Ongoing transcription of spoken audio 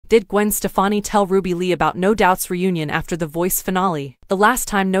Did Gwen Stefani tell Ruby Leigh about No Doubt's reunion after The Voice finale? The last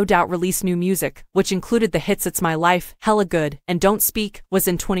time No Doubt released new music, which included the hits It's My Life, Hella Good, and Don't Speak, was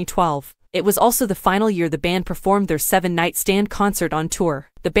in 2012. It was also the final year the band performed their 7-night stand concert on tour.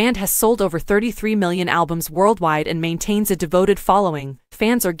 The band has sold over 33 million albums worldwide and maintains a devoted following.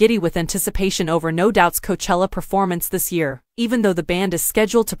 Fans are giddy with anticipation over No Doubt's Coachella performance this year. Even though the band is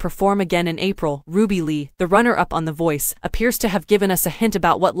scheduled to perform again in April, Ruby Leigh, the runner-up on The Voice, appears to have given us a hint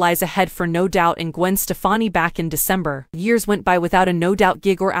about what lies ahead for No Doubt and Gwen Stefani back in December. Years went by without a No Doubt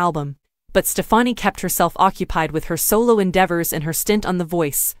gig or album, but Stefani kept herself occupied with her solo endeavors and her stint on The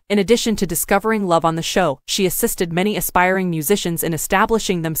Voice. In addition to discovering love on the show, she assisted many aspiring musicians in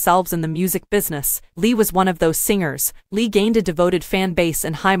establishing themselves in the music business. Leigh was one of those singers. Leigh gained a devoted fan base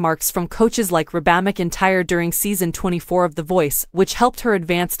and high marks from coaches like Rebecca McIntyre during season 24 of The Voice, which helped her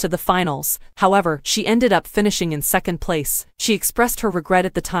advance to the finals. However, she ended up finishing in second place. She expressed her regret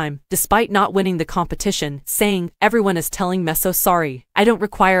at the time, despite not winning the competition, saying, "Everyone is telling me so sorry. I don't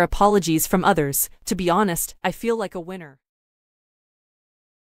require apologies from others. To be honest, I feel like a winner."